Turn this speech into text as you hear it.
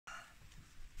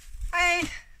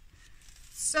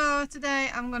So today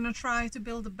I'm gonna try to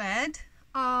build a bed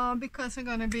because I'm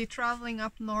gonna be traveling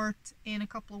up north in a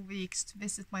couple of weeks to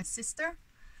visit my sister,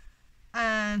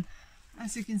 and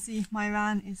as you can see my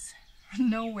van is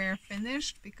nowhere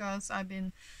finished because I've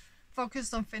been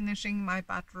focused on finishing my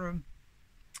bathroom.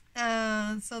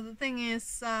 So the thing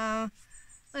is,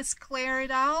 let's clear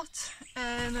it out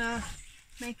and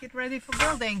make it ready for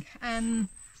building. And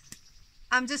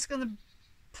I'm just gonna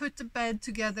put the bed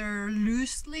together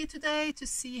loosely today to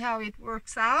see how it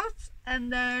works out,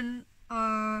 and then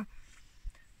the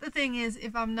thing is,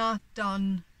 if I'm not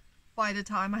done by the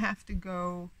time I have to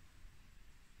go,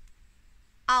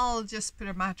 I'll just put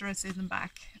a mattress in the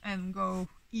back and go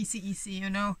easy, you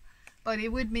know. But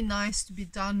it would be nice to be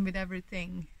done with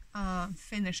everything,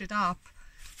 finish it up.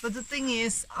 But the thing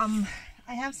is, I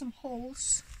have some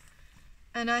holes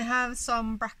and I have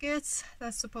some brackets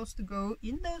that's supposed to go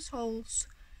in those holes,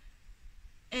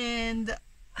 and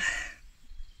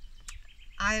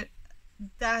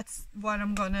that's what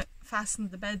I'm gonna fasten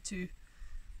the bed to.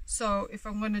 So if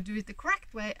I'm gonna do it the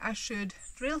correct way, I should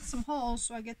drill some holes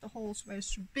so I get the holes where it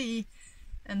should be,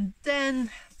 and then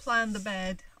plan the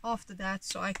bed after that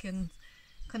so I can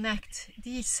connect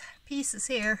these pieces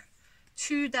here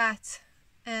to that.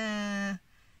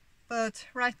 But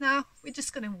right now we're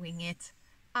just gonna wing it.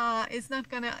 It's not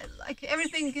gonna, like,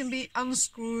 everything can be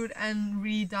unscrewed and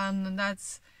redone, and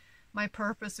that's my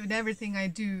purpose with everything I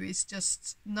do, is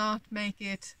just not make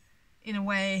it in a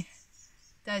way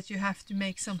that you have to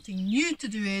make something new to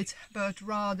do it, but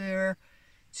rather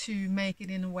to make it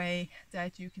in a way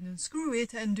that you can unscrew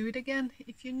it and do it again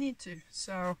if you need to.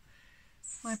 So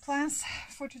my plans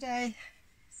for today: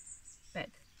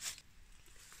 bed.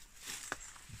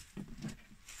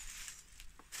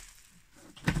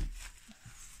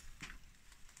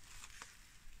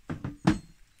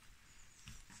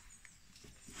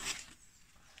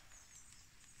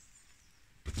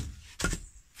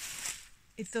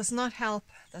 It does not help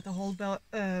that the whole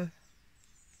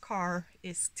car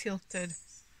is tilted,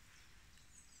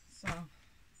 so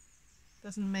it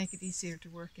doesn't make it easier to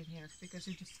work in here because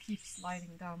it just keeps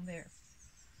sliding down there.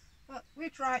 But we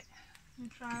try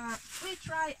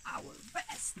our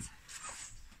best.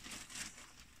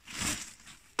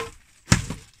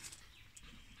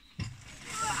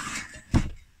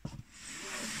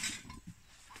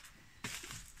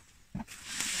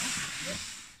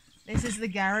 This is the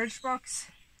garage box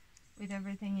with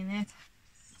everything in it.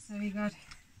 So we got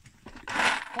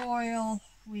oil,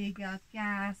 we got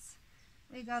gas,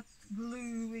 we got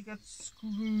glue, we got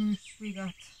screws, we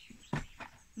got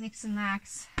nicks and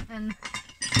knacks, and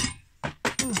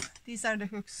these are the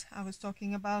hooks I was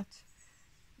talking about.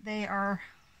 I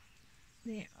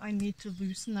need to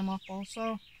loosen them up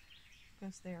also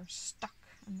because they are stuck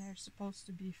and they're supposed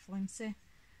to be flimsy.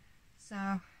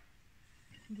 So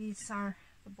these are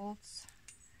the bolts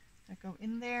that go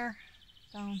in there,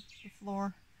 down the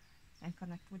floor, and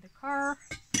connect with the car.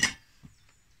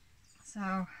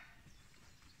 So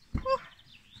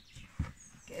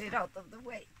get it out of the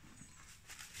way.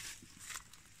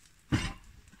 Let's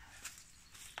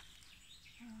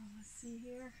see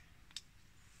here.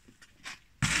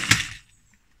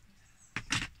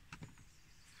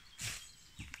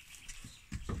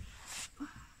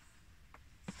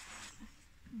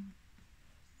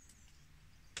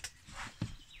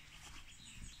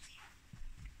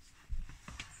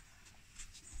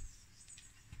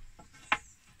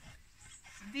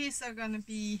 These are gonna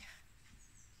be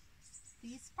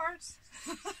these parts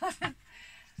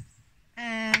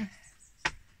and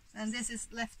this is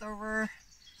leftover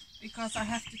because I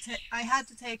had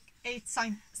to take 8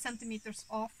 centimeters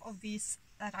off of these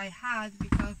that I had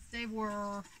because they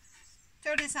were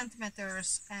 30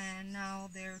 centimeters and now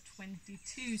they're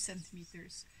 22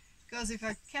 centimeters. Because if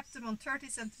I kept them on 30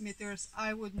 centimeters,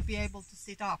 I wouldn't be able to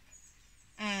sit up,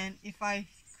 and if I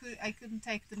couldn't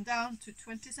take them down to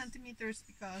 20 centimeters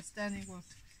because then it would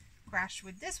crash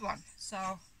with this one.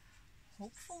 So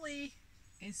hopefully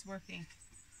it's working.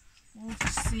 We'll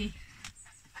just see.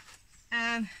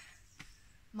 And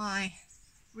my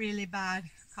really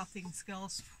bad cutting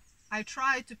skills. I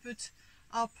tried to put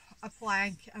up a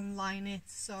plank and line it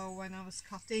so when I was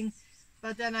cutting,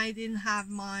 but then I didn't have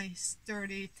my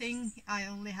sturdy thing. I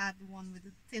only had the one with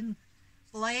a thin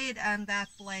blade, and that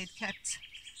blade kept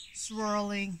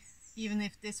swirling. Even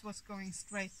if this was going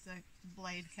straight, the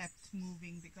blade kept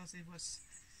moving because it was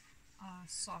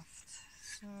soft.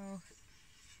 So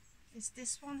is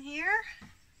this one here?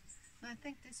 I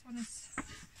think this one is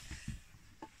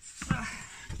I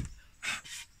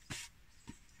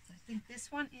think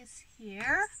this one is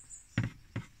here.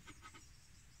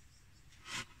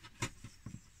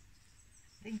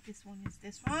 think this one is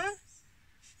this one.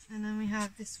 And then we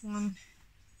have this one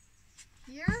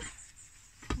here,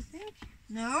 I think.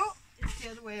 No, it's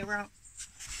the other way around.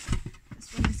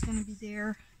 This one is going to be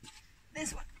there.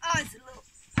 This one, oh, it's a little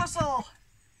puzzle.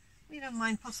 We don't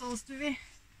mind puzzles, do we?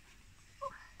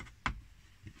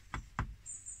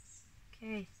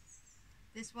 Okay,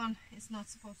 this one is not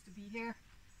supposed to be here.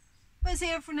 But it's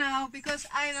here for now because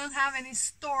I don't have any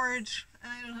storage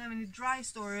and I don't have any dry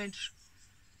storage.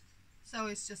 So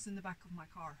it's just in the back of my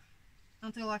car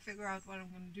until I figure out what I'm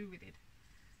going to do with it.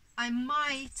 I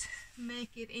might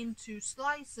make it into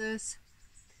slices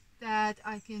that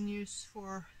I can use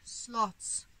for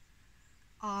slots.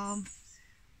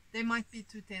 They might be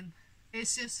too thin.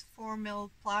 It's just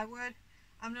 4mm plywood.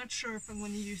 I'm not sure if I'm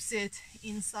going to use it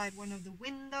inside one of the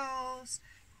windows.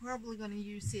 Probably going to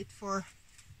use it for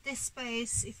this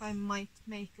space, if I might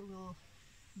make a little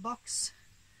box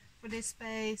for this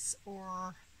space,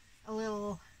 or a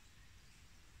little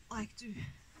like to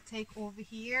take over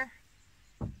here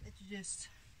that you just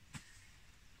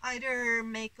either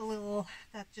make a little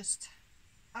that just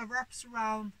wraps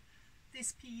around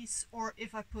this piece, or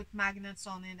if I put magnets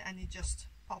on it and it just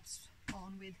pops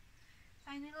on with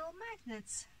tiny little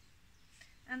magnets.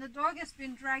 And the dog has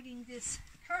been dragging this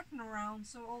curtain around,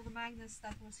 so all the magnets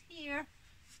that was here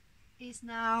is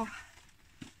now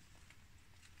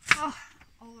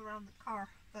all around the car,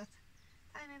 but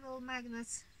tiny little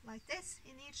magnets like this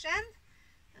in each end,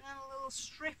 and then a little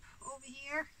strip over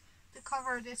here to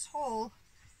cover this hole,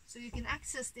 so you can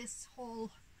access this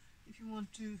hole if you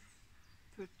want to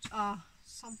put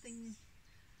something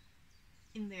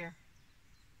in there.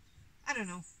 I don't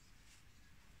know.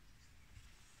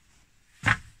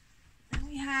 Then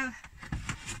we have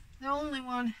the only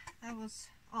one that was,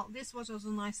 oh, this was also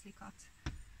nicely cut.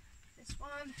 This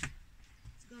one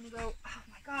is gonna go, oh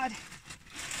my god.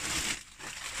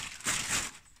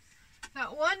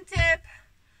 Now, one tip,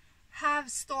 have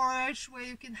storage where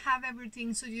you can have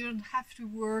everything so you don't have to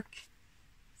work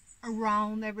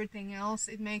around everything else.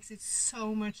 It makes it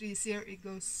so much easier, it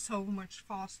goes so much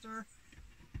faster.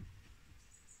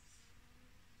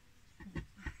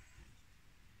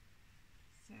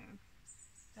 So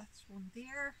that's one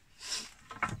there.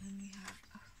 And then we have,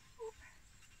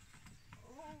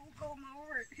 come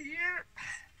over here.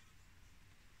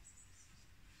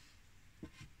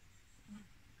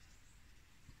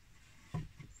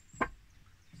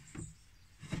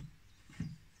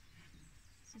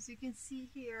 So as you can see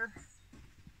here,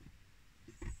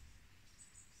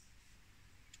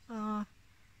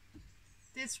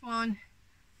 this one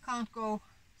can't go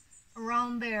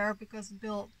around there because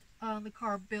the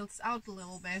car builds out a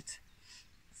little bit.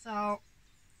 So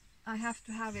I have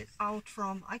to have it out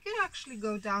from, I can actually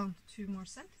go down 2 more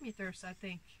centimeters, I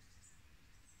think.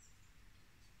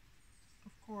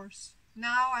 Of course.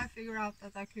 Now I figure out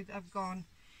that I could have gone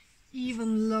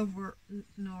even lower.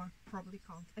 No, I probably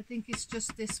can't. I think it's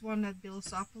just this one that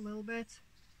builds up a little bit.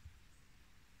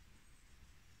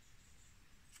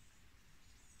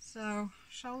 So,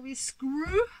 shall we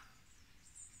screw?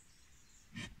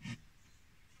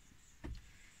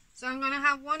 So I'm gonna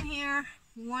have one here,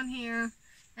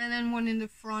 and then one in the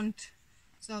front,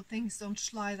 so things don't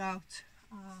slide out.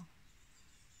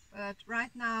 But right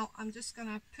now I'm just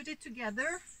gonna put it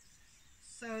together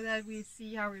so that we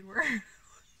see how it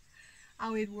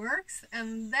works,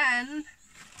 and then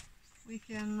we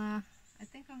can. I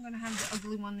think I'm gonna have the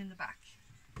ugly one in the back.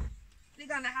 We're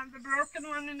gonna have the broken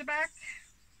one in the back,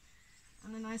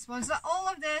 and the nice one. So all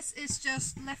of this is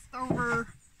just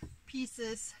leftover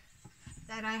pieces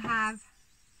that I have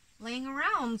laying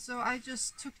around. So I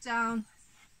just took down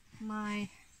my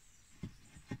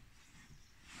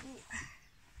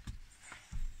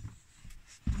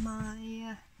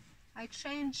I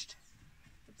changed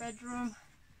the bedroom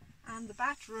and the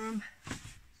bathroom,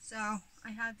 so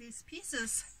I had these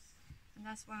pieces and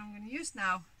that's what I'm going to use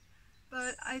now.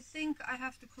 But I think I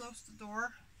have to close the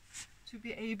door to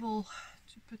be able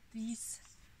to put these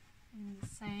in the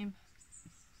same.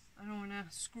 I don't want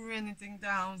to screw anything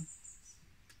down.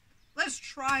 Let's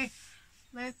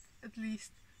at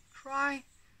least try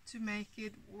to make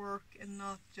it work and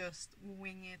not just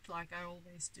wing it like I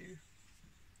always do.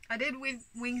 I did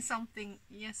wing something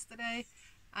yesterday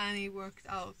and it worked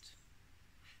out.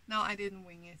 No, I didn't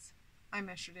wing it. I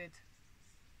measured it.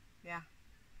 Yeah,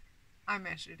 I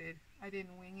measured it. I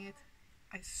didn't wing it.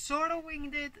 I sort of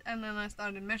winged it and then I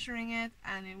started measuring it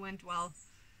and it went well.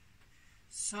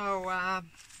 So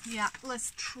yeah,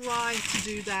 let's try to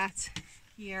do that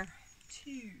here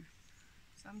too.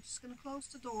 So I'm just gonna close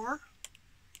the door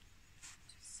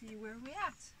to see where we're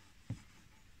at.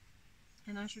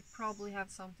 And I should probably have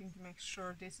something to make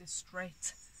sure this is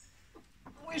straight,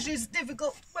 which is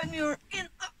difficult when you're in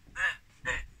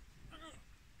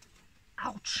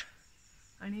ouch.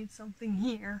 I need something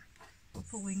here for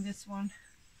pulling this one.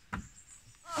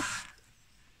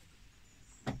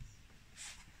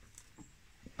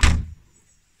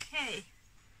 Okay.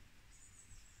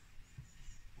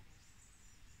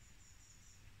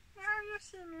 Now you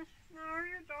see me. No,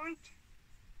 you don't.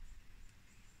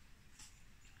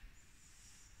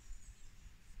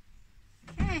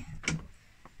 Okay.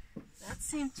 That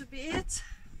seemed to be it.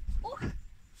 Oh.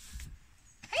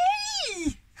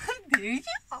 Hey! There you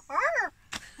are!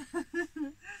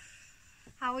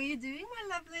 How are you doing,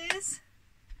 my lovelies?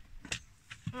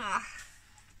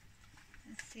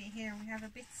 Let's see here, we have a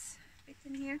bit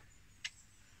in here.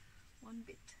 One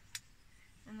bit.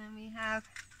 And then we have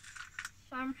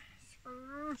some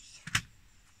screws.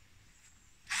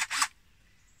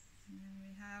 And then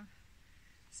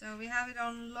we have it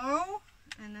on low,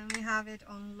 and then we have it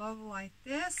on low like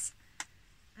this.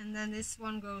 And then this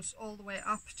one goes all the way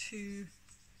up to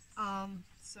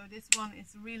so this one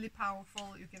is really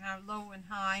powerful. You can have low and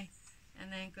high,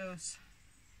 and then it goes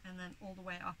and then all the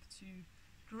way up to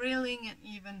drilling and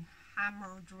even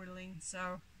hammer drilling.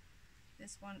 So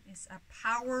this one is a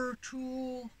power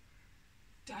tool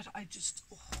that I just,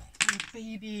 oh my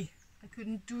baby, I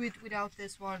couldn't do it without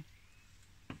this one.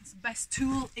 It's the best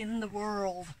tool in the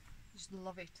world. Just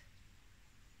love it.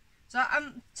 So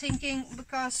I'm thinking,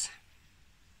 because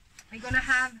we're gonna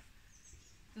have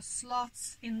the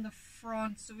slots in the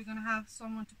front, so we're gonna have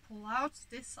someone to pull out.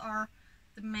 These are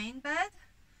the main bed,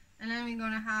 and then we're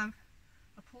gonna have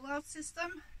a pull-out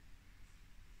system.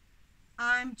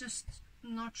 I'm just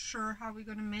not sure how we're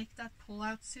gonna make that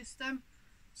pull-out system.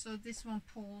 So this one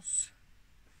pulls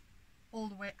all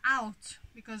the way out,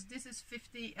 because this is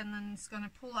 50 and then it's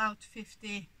gonna pull out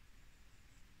 50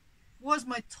 was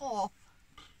my top,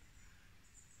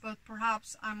 but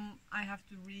perhaps I have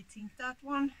to rethink that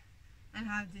one and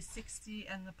have this 60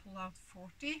 and the pull out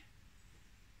 40.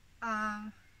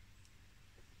 I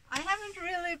haven't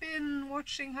really been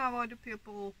watching how other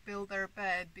people build their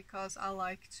bed, because I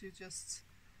like to just,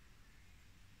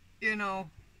 you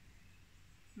know,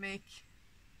 make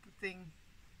the thing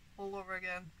all over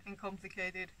again and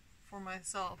complicate it for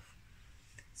myself.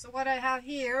 So what I have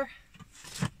here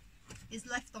is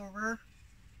leftover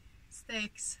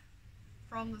stakes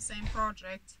from the same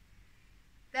project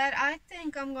that I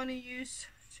think I'm gonna use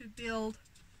to build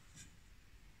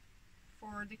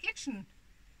for the kitchen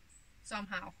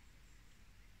somehow.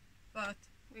 But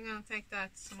we're gonna take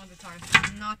that some other time,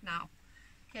 not now.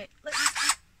 Okay,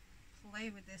 let's play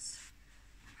with this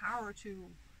power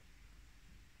tool.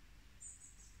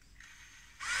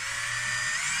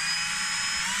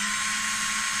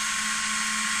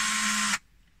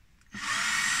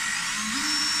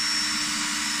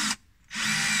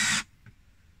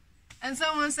 And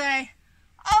someone say,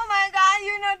 oh my god,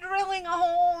 you're not drilling a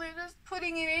hole, you're just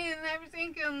putting it in and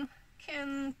everything can,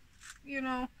 you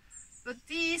know. But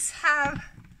these have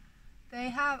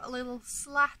a little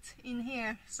slat in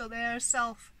here, so they're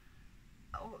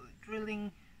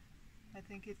self-drilling, I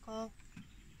think it's called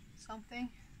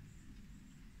something.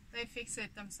 They fix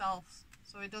it themselves,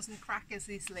 so it doesn't crack as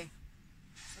easily.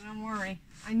 So don't worry,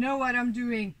 I know what I'm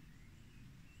doing.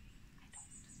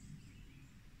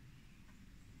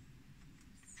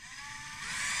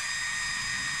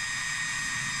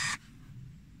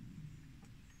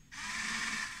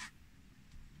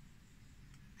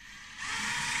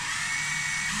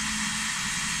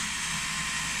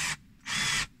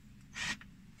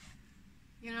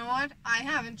 I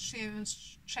haven't even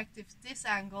checked if this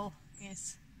angle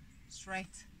is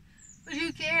straight, but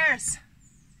who cares?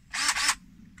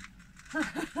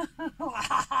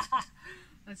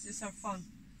 Let's just have fun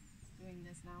doing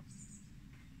this now.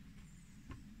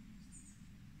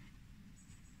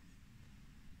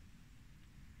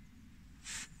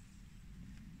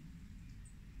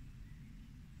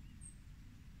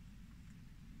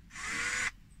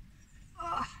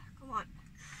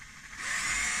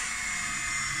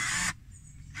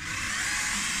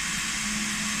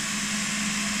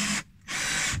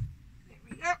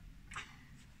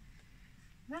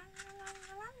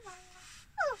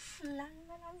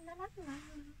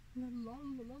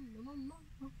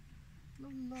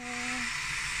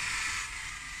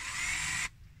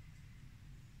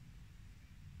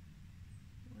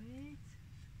 Wait.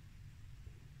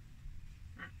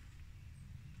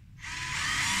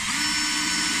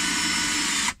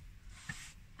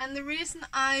 And the reason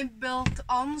I built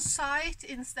on site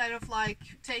instead of like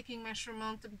taking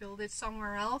measurement and build it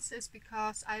somewhere else is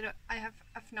because I have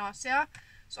aphasia.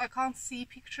 so I can't see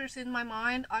pictures in my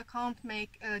mind. I can't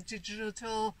make a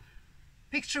digital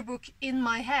picture book in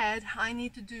my head. I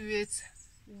need to do it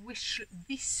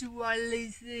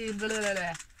visualize.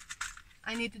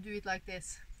 I need to do it like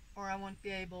this, or I won't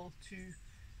be able to.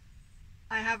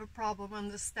 I have a problem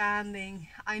understanding.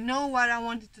 I know what I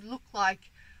want it to look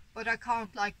like, but I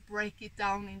can't like break it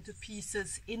down into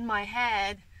pieces in my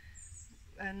head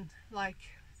and like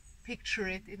picture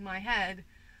it in my head.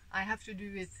 I have to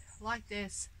do it like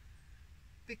this,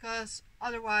 because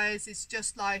otherwise it's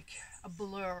just like a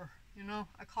blur, you know.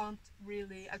 I can't,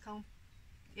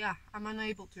 yeah, I'm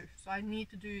unable to, so I need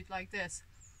to do it like this.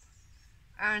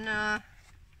 And yeah,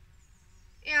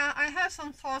 I have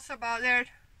some thoughts about it,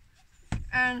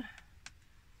 and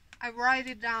I write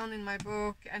it down in my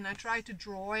book and I try to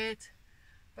draw it,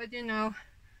 but you know,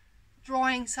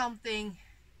 drawing something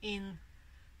in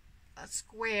a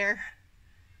square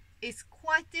is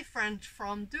quite different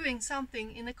from doing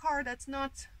something in a car that's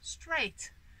not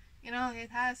straight. You know,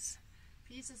 it has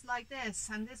pieces like this,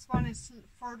 and this one is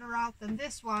further out than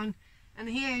this one, and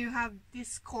here you have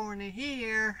this corner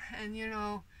here, and you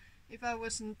know, if I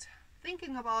wasn't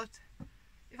thinking about,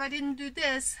 if I didn't do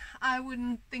this, I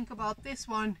wouldn't think about this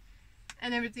one,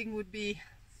 and everything would be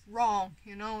wrong,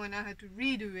 you know, and I had to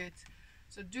redo it.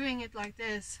 So doing it like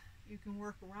this, you can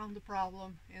work around the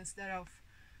problem instead of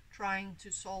trying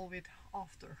to solve it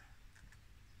after.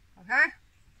 Okay?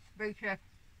 Big check.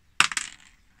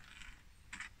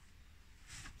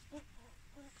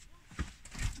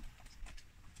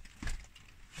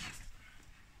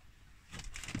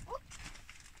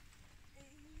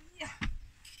 Yeah.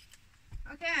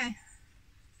 Okay.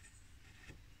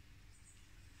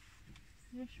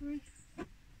 This way.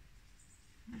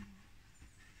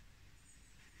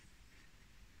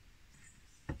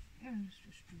 Yeah, let's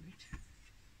just do it.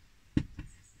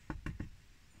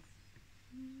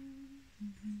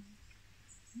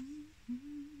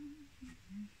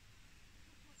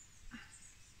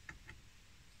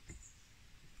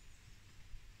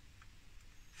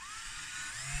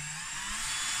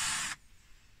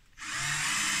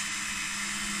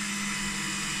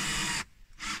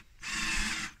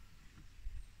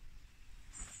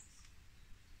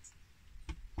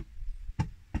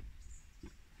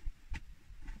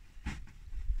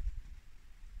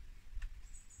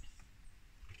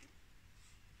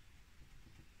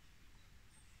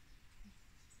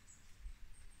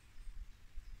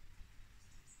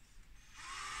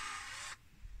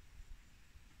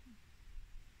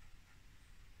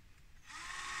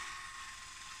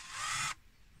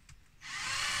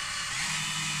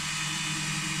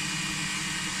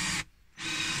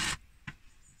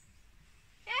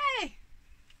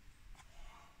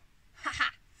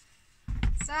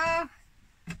 So,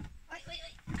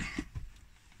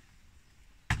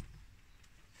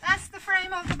 that's the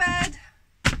frame of the bed.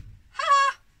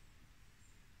 Ha!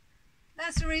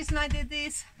 That's the reason I did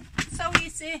this. So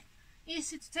easy.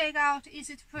 Easy to take out,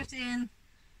 easy to put in.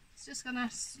 It's just gonna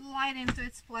slide into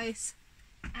its place.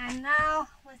 And now,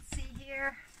 let's see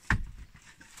here.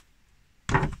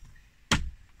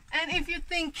 And if you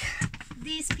think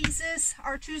these pieces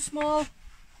are too small,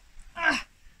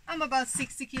 I'm about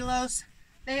 60 kilos.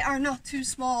 They are not too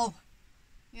small,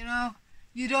 you know.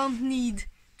 You don't need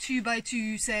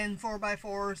 2x2s and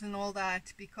 4x4s and all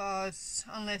that, because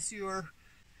unless you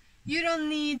don't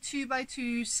need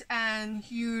 2x2s and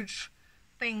huge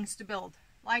things to build.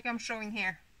 Like I'm showing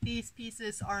here, these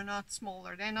pieces are not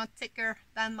smaller. They're not thicker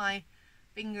than my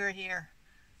finger here,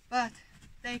 but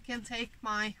they can take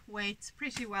my weight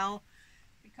pretty well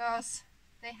because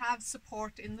they have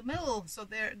support in the middle, so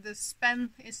the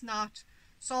span is not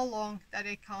so long that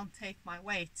it can't take my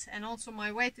weight. And also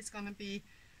my weight is going to be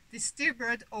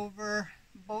distributed over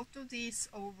both of these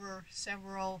over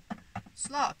several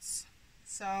slots.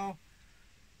 So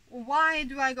why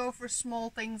do I go for small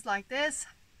things like this?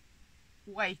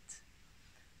 Weight.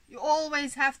 You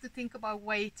always have to think about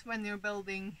weight when you're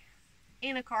building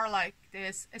in a car like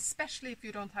this, especially if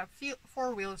you don't have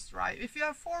four-wheel drive. If you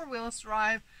have four-wheel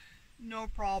drive, no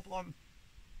problem.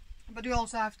 But you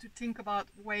also have to think about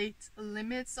weight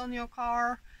limits on your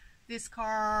car. This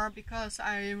car, because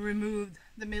I removed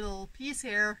the middle piece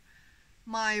here,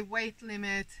 my weight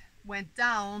limit went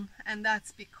down, and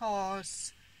that's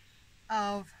because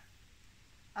of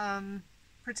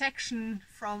protection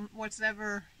from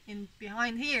whatever in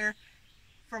behind here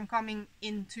from coming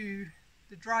into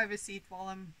the driver's seat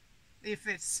while if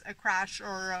it's a crash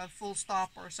or a full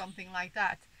stop or something like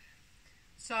that.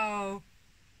 So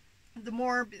the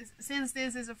more, since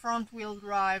this is a front wheel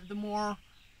drive, the more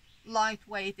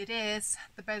lightweight it is,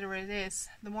 the better it is.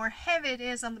 The more heavy it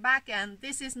is on the back end.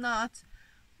 This is not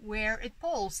where it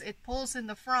pulls. It pulls in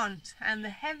the front, and the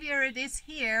heavier it is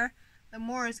here, the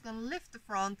more it's going to lift the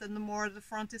front, and the more the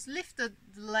front is lifted,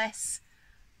 the less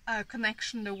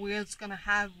connection the wheel's going to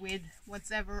have with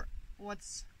what's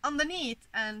underneath,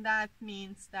 and that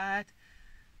means that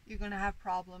you're going to have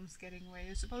problems getting where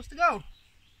you're supposed to go.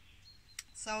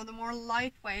 So the more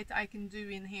lightweight I can do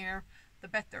in here, the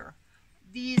better.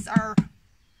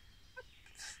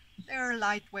 They're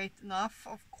lightweight enough.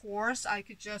 Of course, I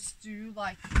could just do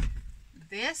like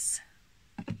this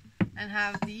and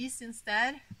have these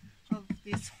instead of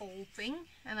this whole thing,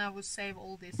 and I would save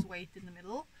all this weight in the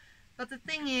middle. But the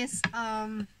thing is,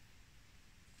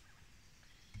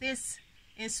 this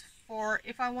is for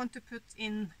if I want to put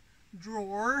in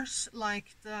drawers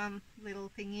like the little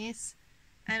thingies,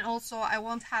 and also I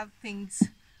won't have things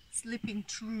slipping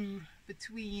through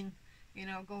between, you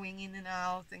know, going in and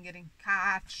out and getting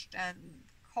catched and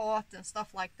caught and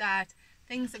stuff like that.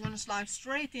 Things are going to slide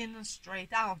straight in and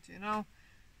straight out, you know,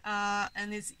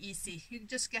 and it's easy. You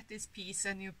just get this piece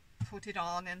and you put it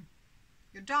on and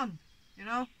you're done, you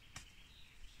know.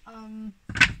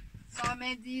 So I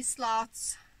made these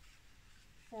slots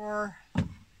for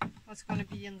what's going to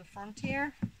be in the front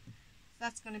here.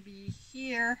 That's going to be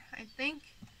here, I think.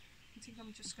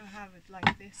 I'm just going to have it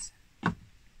like this.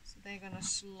 So they're going to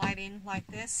slide in like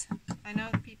this. I know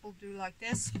people do like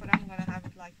this, but I'm going to have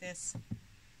it like this.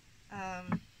 I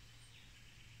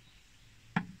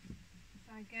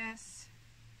guess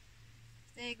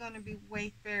they're going to be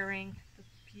weight bearing, the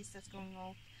piece that's going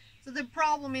off. So the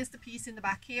problem is the piece in the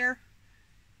back here.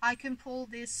 I can pull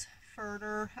this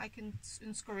further, I can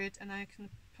unscrew it, and I can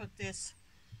put this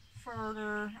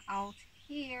further out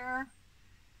here,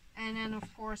 and then of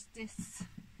course this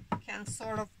can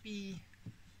sort of be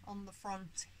on the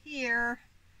front here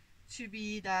to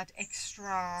be that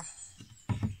extra.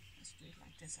 Let's do it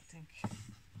like this, I think.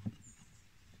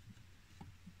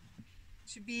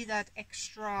 To be that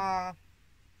extra.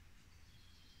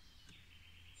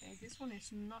 Okay, this one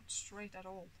is not straight at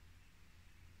all.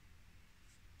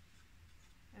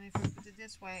 And if we put it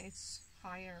this way, it's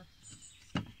higher.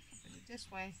 Put it this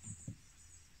way.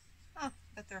 Oh,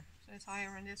 better. So it's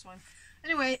higher in this one.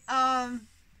 Anyway,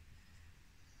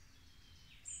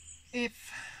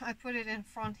 if I put it in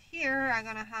front here, I'm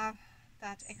gonna have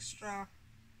that extra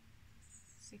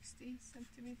 60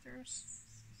 centimeters,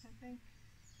 I think.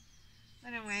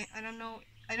 Anyway, I don't know.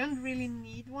 I don't really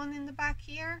need one in the back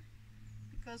here,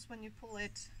 because when you pull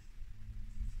it,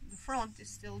 the front is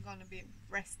still going to be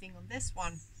resting on this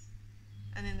one,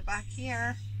 and in the back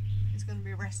here it's going to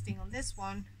be resting on this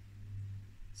one.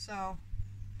 So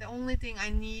the only thing I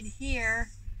need here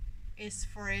is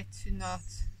for it to not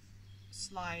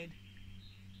slide.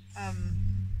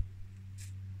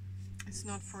 It's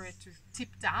not for it to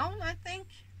tip down, I think,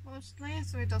 mostly,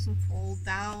 so it doesn't fall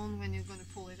down when you're going to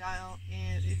pull it out,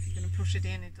 and if you're going to push it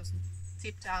in, it doesn't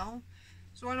tip down.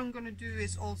 So what I'm going to do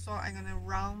is also I'm going to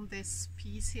round this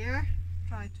piece here,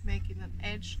 try to make it an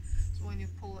edge, so when you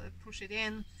push it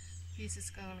in, the piece is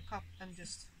going to cup and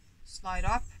just slide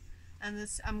up. And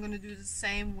this, I'm going to do the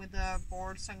same with the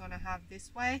boards I'm going to have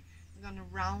this way. I'm going to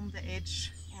round the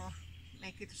edge, or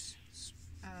make it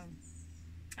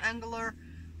angular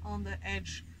on the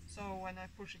edge, so when I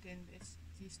push it in,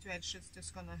 these two edges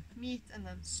just going to meet and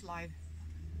then slide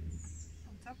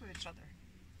on top of each other.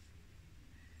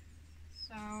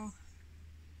 So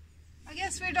I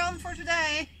guess we're done for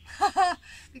today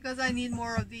because I need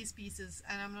more of these pieces,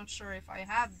 and I'm not sure if I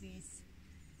have these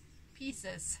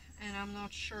pieces, and I'm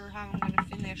not sure how I'm going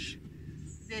to finish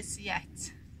this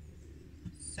yet.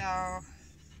 So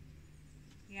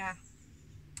yeah,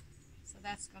 so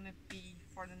that's going to be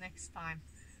for the next time,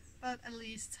 but at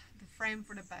least the frame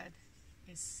for the bed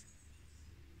is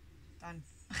done.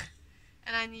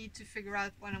 And I need to figure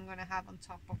out what I'm going to have on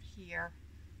top of here,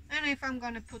 and if I'm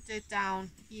going to put it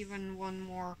down even 1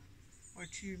 more or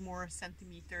 2 more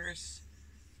centimeters,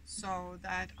 so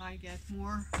that I get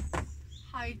more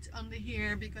height under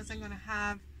here, because I'm going to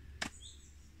have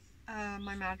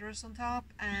my mattress on top,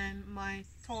 and my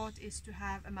thought is to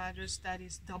have a mattress that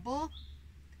is double.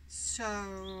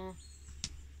 So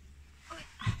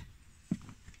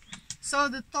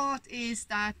the thought is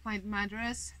that my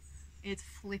mattress, it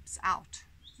flips out,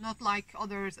 not like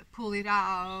others that pull it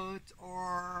out,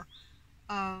 or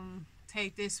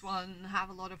take this one and have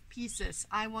a lot of pieces.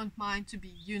 I want mine to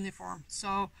be uniform,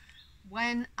 so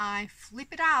when I flip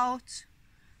it out,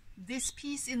 this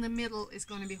piece in the middle is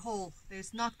going to be whole.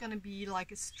 There's not going to be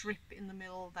like a strip in the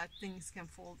middle that things can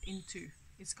fold into.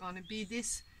 It's going to be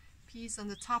this piece on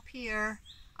the top here.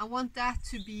 I want that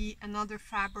to be another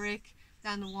fabric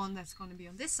than the one that's going to be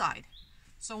on this side.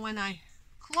 So when I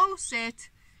close it,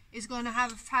 is going to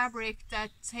have a fabric that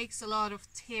takes a lot of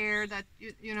tear, that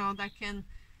you know, that can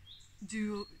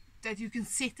do, that you can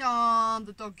sit on,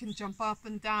 the dog can jump up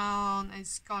and down.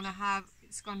 It's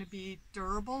gonna be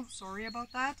durable. Sorry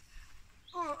about that.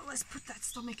 Oh, let's put that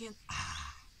stomach in.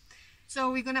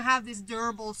 So we're gonna have this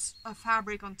durable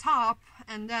fabric on top,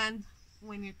 and then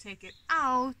when you take it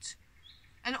out,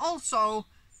 and also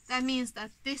that means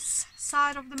that this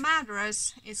side of the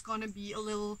mattress is gonna be a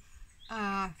little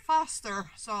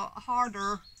faster, so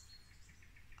harder,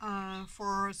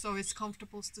 so it's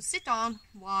comfortable to sit on,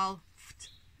 while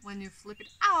when you flip it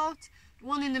out, the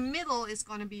one in the middle is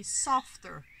going to be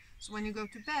softer. So when you go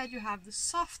to bed, you have the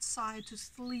soft side to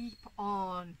sleep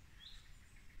on,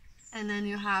 and then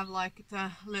you have like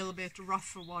the little bit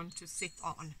rougher one to sit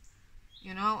on,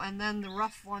 you know, and then the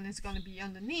rough one is going to be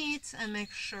underneath, and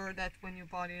make sure that when your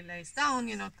body lays down,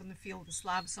 you're not going to feel the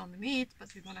slabs underneath,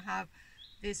 but you're going to have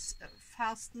this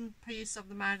fastened piece of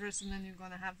the mattress, and then you're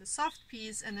going to have the soft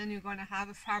piece, and then you're going to have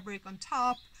a fabric on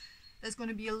top that's going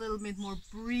to be a little bit more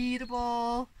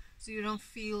breathable, so you don't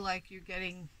feel like you're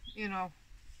getting, you know,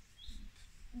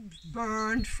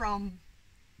 burned from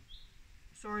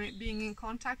being in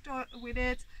contact with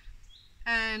it.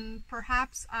 And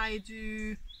perhaps I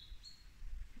do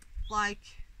like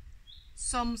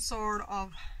some sort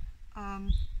of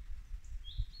I'm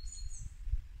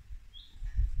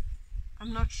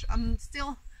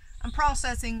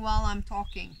processing while I'm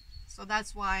talking, so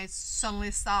that's why it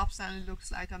suddenly stops and it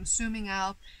looks like I'm zooming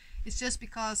out. It's just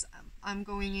because I'm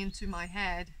going into my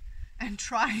head and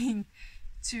trying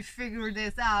to figure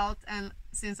this out, and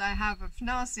since I have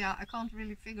nausea, I can't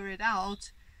really figure it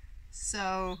out,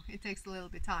 so it takes a little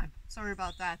bit of time. Sorry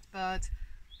about that. But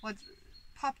what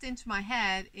popped into my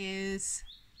head is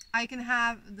I can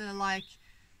have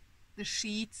the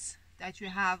sheets that you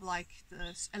have, like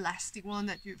the elastic one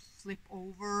that you flip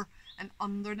over and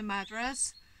under the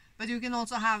mattress, but you can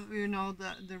also have, you know,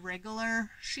 the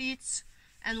regular sheets.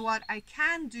 And what I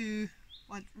can do,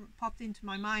 what popped into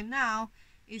my mind now,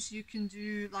 is you can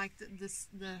do like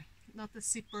the not the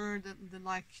zipper,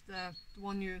 the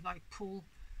one you like pull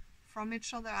from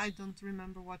each other. I don't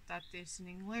remember what that is in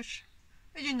English,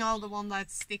 but you know, the one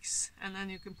that sticks and then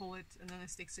you can pull it and then it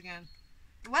sticks again.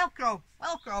 Velcro,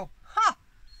 ha!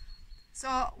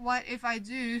 So what if I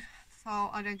do, so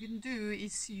what I can do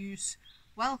is use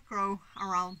Velcro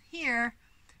around here,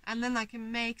 and then I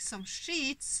can make some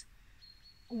sheets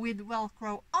with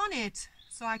Velcro on it,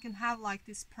 so I can have like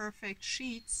this perfect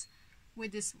sheets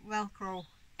with this Velcro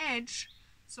edge.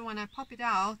 So when I pop it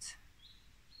out,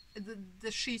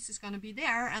 the sheets is going to be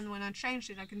there, and when I change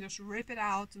it, I can just rip it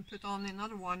out and put on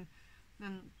another one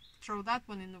and throw that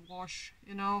one in the wash,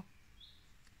 you know.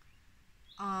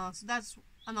 So that's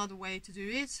another way to do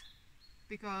it,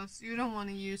 because you don't want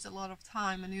to use a lot of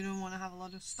time and you don't want to have a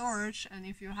lot of storage. And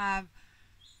if you have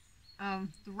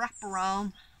the wrap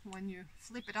around, when you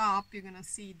flip it up, you're gonna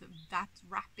see that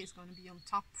wrap is going to be on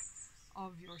top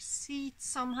of your seat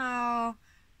somehow,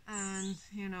 and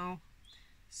you know,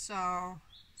 so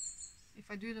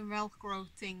if I do the Velcro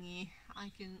thingy,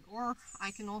 I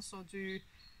can also do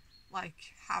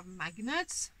like have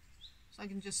magnets, so I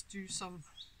can just do some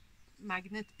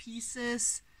magnet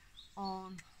pieces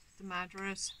on the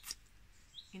mattress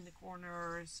in the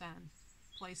corners and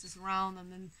places around,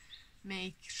 and then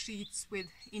make sheets with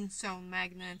in-sewn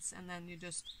magnets, and then it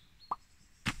just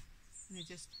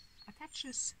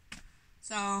attaches.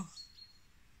 So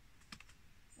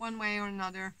one way or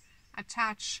another,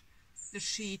 attach the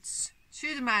sheets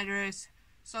to the mattress,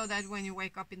 so that when you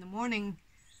wake up in the morning,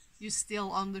 you're still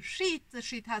on the sheet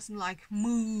hasn't like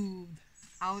moved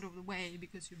out of the way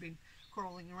because you've been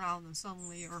crawling around and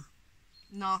suddenly you're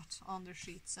not on the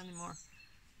sheets anymore,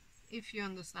 if you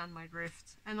understand my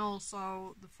drift. And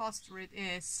also, the faster it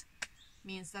is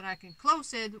means that I can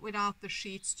close it without the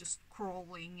sheets just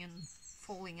crawling and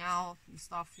falling out and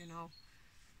stuff, you know.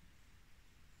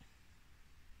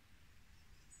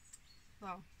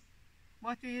 So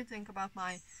what do you think about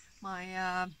my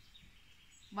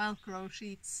Velcro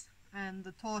sheets and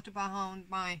the thought behind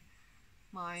my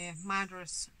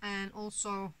mattress? And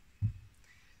also,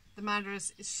 the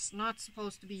mattress is not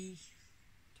supposed to be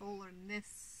taller than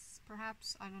this,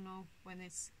 perhaps, I don't know, when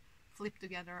it's flipped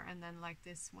together, and then like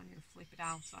this when you flip it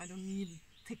out. So I don't need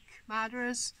thick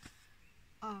mattress.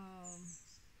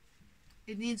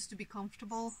 It needs to be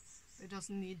comfortable. It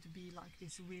doesn't need to be like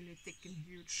this really thick and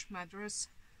huge mattress.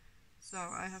 So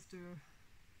I have to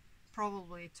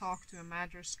probably talk to a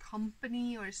mattress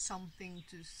company or something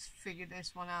to figure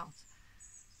this one out,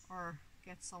 or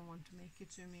get someone to make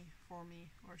it to me for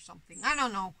me or something. I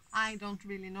don't know. I don't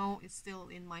really know. It's still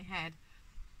in my head.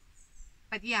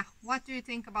 But yeah, what do you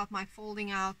think about my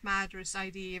folding out mattress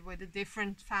idea with a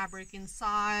different fabric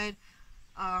inside,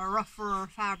 a rougher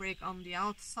fabric on the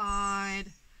outside,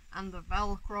 and the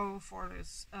Velcro for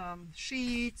this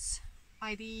sheets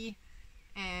idea?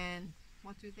 And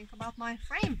what do you think about my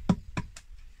frame?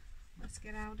 Let's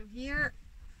get out of here.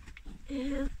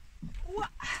 And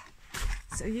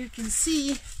so you can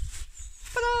see.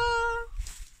 Ta-da!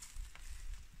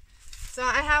 So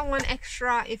I have one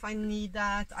extra if I need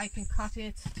that. I can cut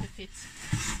it to fit,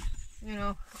 you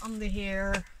know, under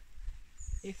here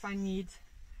if I need.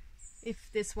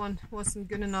 If this one wasn't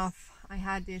good enough, I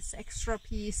had this extra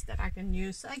piece that I can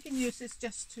use. I can use this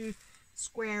just to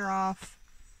square off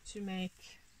to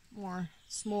make more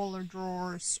smaller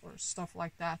drawers or stuff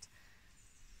like that.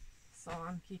 So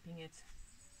I'm keeping it.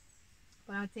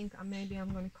 But I think maybe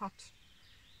I'm going to cut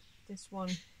this one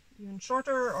even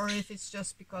shorter, or if it's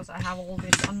just because I have all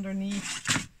this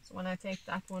underneath, so when I take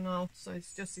that one out, so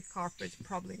it's just the carpet,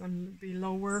 probably going to be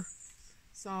lower.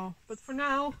 So, but for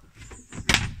now,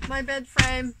 my bed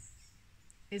frame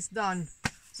is done.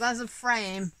 So that's a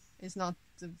frame, it's not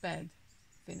the bed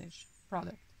finished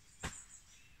product.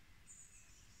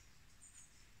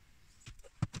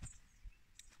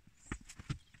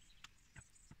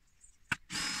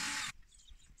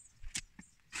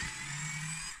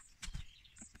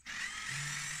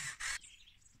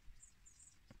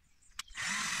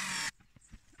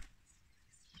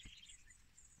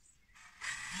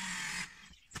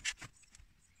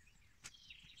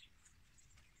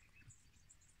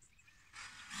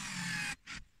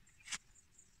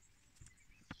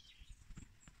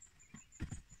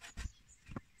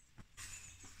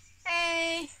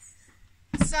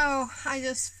 So I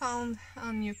just found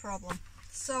a new problem.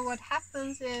 So what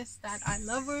happens is that I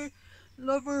lowered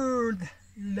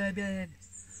the bed.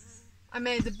 I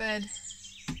made the bed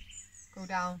go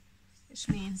down, which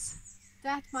means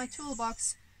that my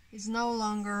toolbox is no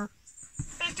longer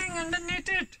fitting underneath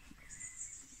it.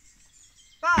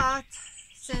 But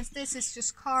since this is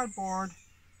just cardboard,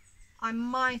 I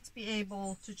might be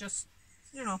able to just,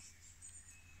 you know,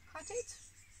 cut it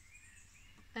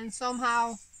and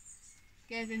somehow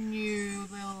get a new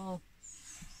little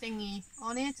thingy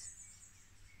on it.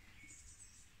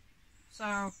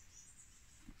 So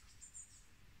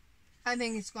I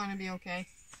think it's going to be okay.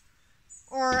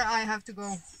 Or I have to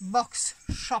go box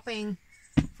shopping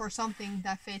for something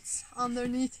that fits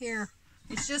underneath here.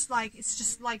 It's just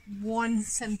like 1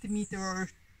 centimeter or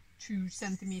 2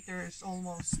 centimeters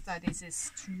almost that this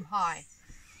is too high.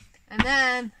 And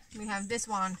then we have this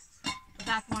one.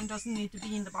 That one doesn't need to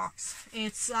be in the box.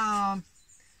 It's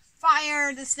fire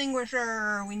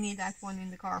extinguisher. We need that one in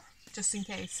the car just in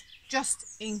case.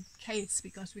 Just in case,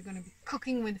 because we're going to be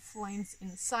cooking with flames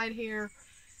inside here.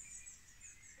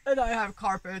 And I have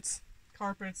carpets.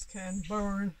 Carpets can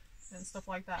burn and stuff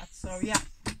like that. So yeah.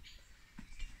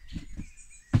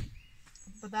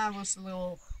 But that was a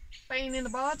little pain in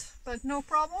the butt, but no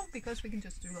problem, because we can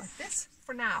just do like this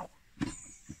for now.